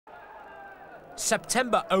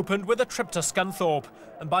September opened with a trip to Scunthorpe,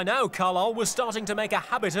 and by now Carlisle was starting to make a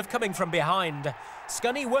habit of coming from behind.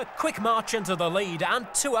 Scunny worked quick march into the lead and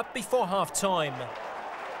 2 up before half-time.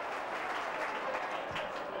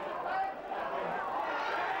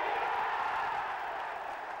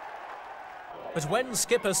 But when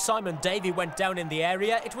skipper Simon Davey went down in the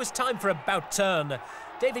area, it was time for a bout turn.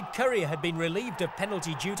 David Currier had been relieved of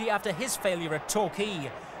penalty duty after his failure at Torquay.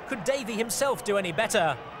 Could Davey himself do any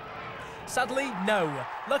better? Sadly, no.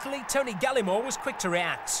 Luckily, Tony Gallimore was quick to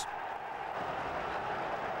react.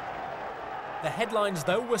 The headlines,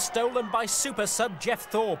 though, were stolen by super sub Jeff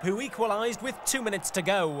Thorpe, who equalised with 2 minutes to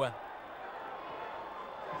go.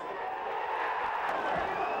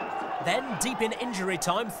 Then, deep in injury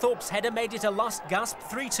time, Thorpe's header made it a last-gasp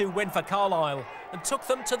 3-2 win for Carlisle and took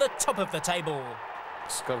them to the top of the table.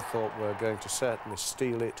 Scunthorpe were going to certainly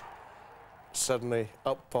steal it. Suddenly,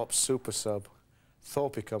 up pops super sub.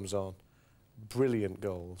 Thorpe comes on. Brilliant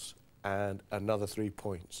goals and another 3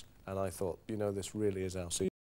 points. And I thought, you know, this really is our season.